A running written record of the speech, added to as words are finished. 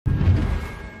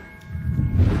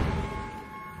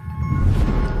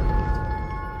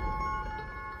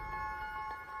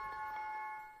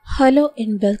Hello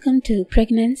and welcome to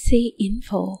Pregnancy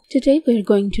Info. Today we are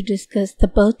going to discuss the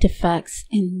birth defects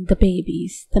in the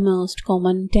babies. The most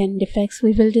common 10 defects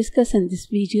we will discuss in this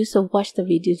video, so watch the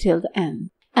video till the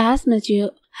end. As much you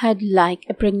had like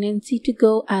a pregnancy to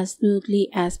go as smoothly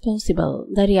as possible,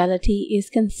 the reality is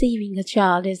conceiving a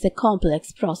child is a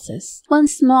complex process. One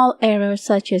small error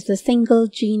such as a single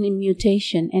gene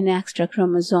mutation, an extra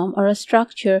chromosome, or a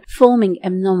structure forming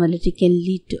abnormality can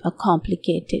lead to a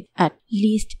complicated, at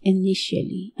least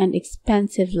initially, and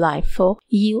expensive life for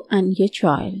you and your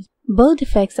child. Birth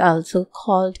defects, also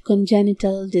called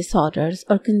congenital disorders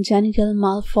or congenital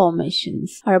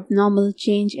malformations, are abnormal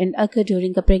change and occur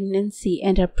during a pregnancy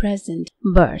and at present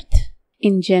birth.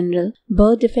 In general,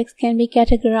 birth defects can be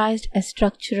categorized as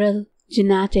structural,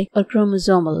 genetic, or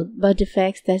chromosomal. Birth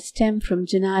defects that stem from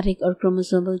genetic or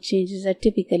chromosomal changes are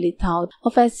typically thought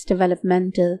of as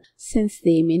developmental, since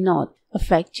they may not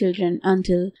affect children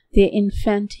until their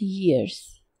infant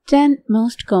years. 10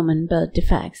 most common birth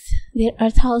defects. There are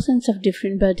thousands of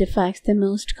different birth defects. The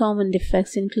most common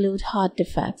defects include heart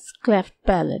defects, cleft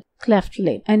palate, cleft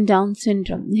lip, and Down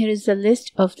syndrome. Here is a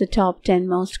list of the top 10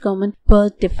 most common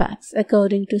birth defects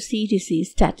according to CDC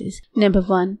status. Number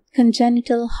 1.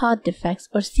 Congenital heart defects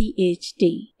or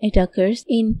CHD. It occurs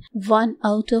in 1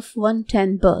 out of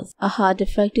 110 births. A heart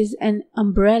defect is an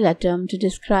umbrella term to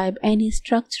describe any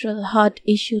structural heart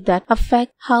issue that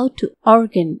affects how the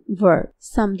organ works.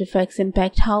 Some defects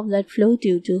impact how blood flow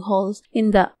due to holes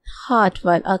in the heart,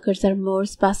 while others are more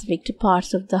specific to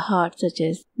parts of the heart such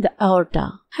as the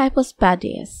aorta.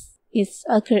 Hypospadias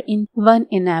occur in 1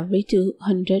 in every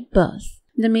 200 births.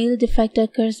 The male defect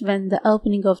occurs when the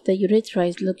opening of the urethra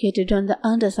is located on the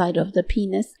underside of the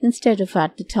penis instead of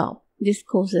at the top. This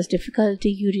causes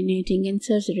difficulty urinating and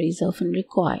surgery is often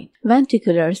required.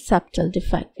 Ventricular septal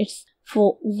defect. It's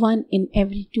for 1 in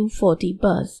every 240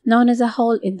 births, known as a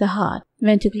hole in the heart.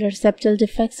 Ventricular septal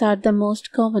defects are the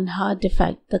most common heart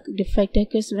defect. The defect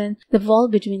occurs when the wall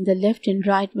between the left and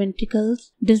right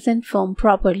ventricles doesn't form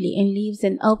properly and leaves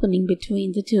an opening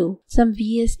between the two. Some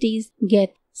VSDs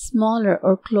get smaller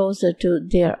or closer to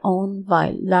their own,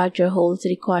 while larger holes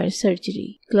require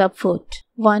surgery. Clubfoot.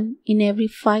 1 in every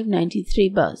 593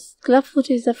 births. Clubfoot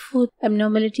is a foot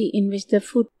abnormality in which the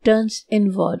foot turns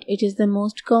inward. It is the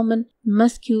most common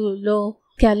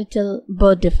musculoskeletal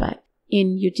birth defect.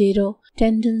 In utero,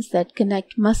 tendons that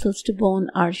connect muscles to bone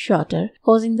are shorter,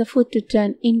 causing the foot to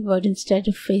turn inward instead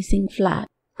of facing flat.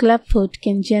 Clubfoot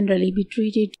can generally be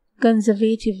treated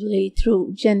conservatively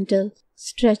through gentle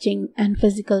stretching and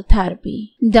physical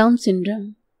therapy. Down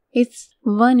syndrome. It's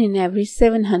 1 in every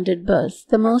 700 births.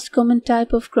 The most common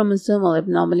type of chromosomal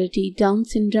abnormality, Down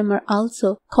syndrome, or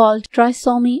also called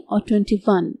trisomy or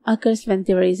 21, occurs when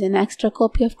there is an extra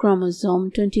copy of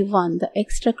chromosome 21. The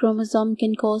extra chromosome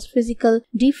can cause physical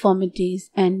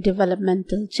deformities and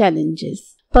developmental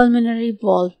challenges. Pulmonary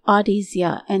valve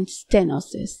atresia and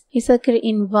stenosis. It occurs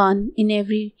in 1 in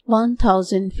every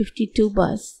 1052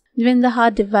 births. When the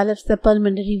heart develops, the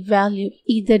pulmonary valve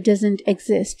either doesn't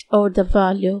exist or the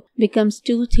valve becomes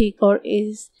too thick or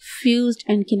is fused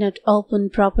and cannot open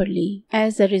properly.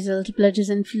 As a result, blood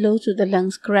doesn't flow to the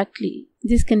lungs correctly.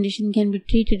 This condition can be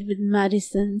treated with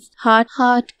medicines, heart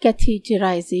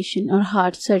catheterization, or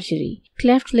heart surgery.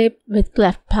 Cleft lip with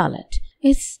cleft palate.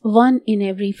 It's 1 in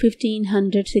every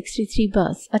 1563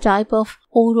 births, a type of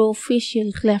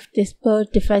orofacial cleft. This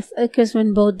birth defect occurs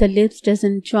when both the lips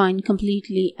doesn't join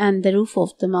completely and the roof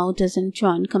of the mouth doesn't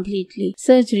join completely.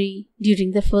 Surgery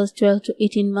during the first 12 to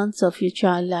 18 months of your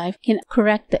child life can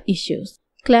correct the issues.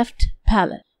 Cleft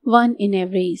palate. 1 in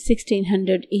every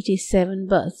 1687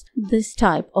 births. This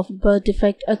type of birth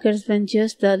defect occurs when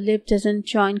just the lip doesn't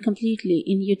join completely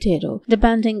in utero.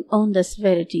 Depending on the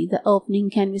severity, the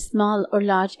opening can be small or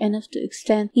large enough to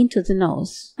extend into the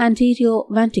nose. Anterior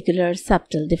ventricular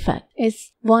septal defect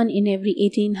is 1 in every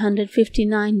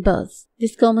 1859 births.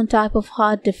 This common type of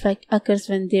heart defect occurs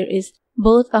when there is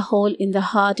both a hole in the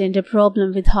heart and a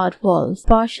problem with heart valves.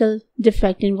 Partial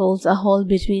defect involves a hole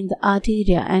between the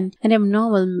arteria and an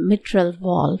abnormal mitral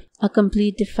valve. A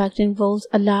complete defect involves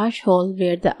a large hole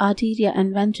where the arteria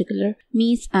and ventricular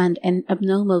meets and an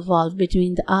abnormal valve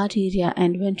between the arteria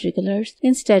and ventriculars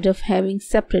instead of having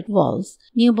separate valves.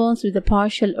 Newborns with a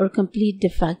partial or complete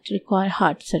defect require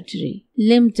heart surgery.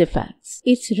 Limb defects.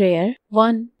 It's rare,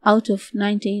 1 out of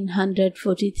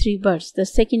 1943 births. The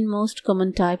second most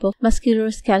common type of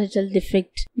musculoskeletal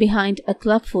defect behind a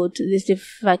clubfoot. This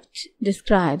defect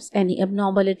describes any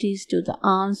abnormalities to the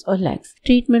arms or legs.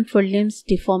 Treatment for limbs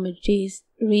deformities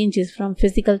ranges from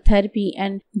physical therapy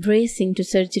and bracing to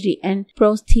surgery and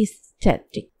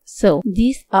prosthetic. So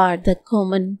these are the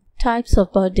common types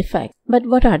of birth defects. But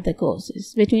what are the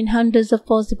causes? Between hundreds of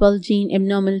possible gene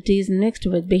abnormalities mixed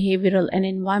with behavioral and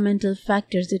environmental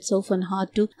factors, it's often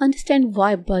hard to understand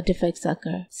why birth defects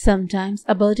occur. Sometimes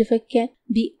a birth defect can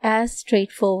be as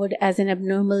straightforward as an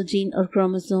abnormal gene or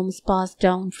chromosomes passed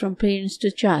down from parents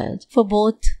to child. For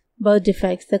both birth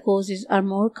defects, the causes are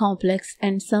more complex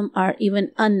and some are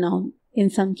even unknown. In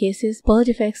some cases, birth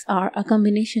defects are a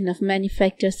combination of many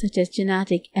factors such as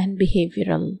genetic and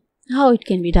behavioral. How it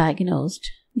can be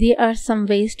diagnosed? There are some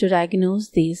ways to diagnose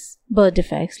these birth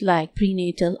defects like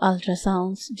prenatal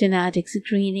ultrasounds, genetic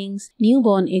screenings,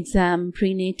 newborn exam,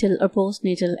 prenatal or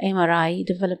postnatal MRI,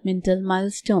 developmental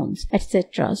milestones,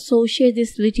 etc. So share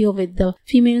this video with the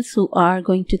females who are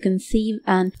going to conceive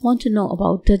and want to know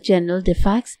about the general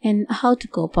defects and how to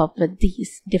cope up with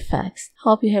these defects.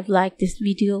 Hope you have liked this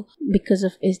video because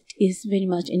of it is very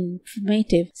much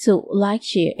informative. So like,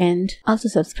 share and also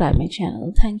subscribe my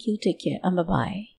channel. Thank you. Take care and bye-bye.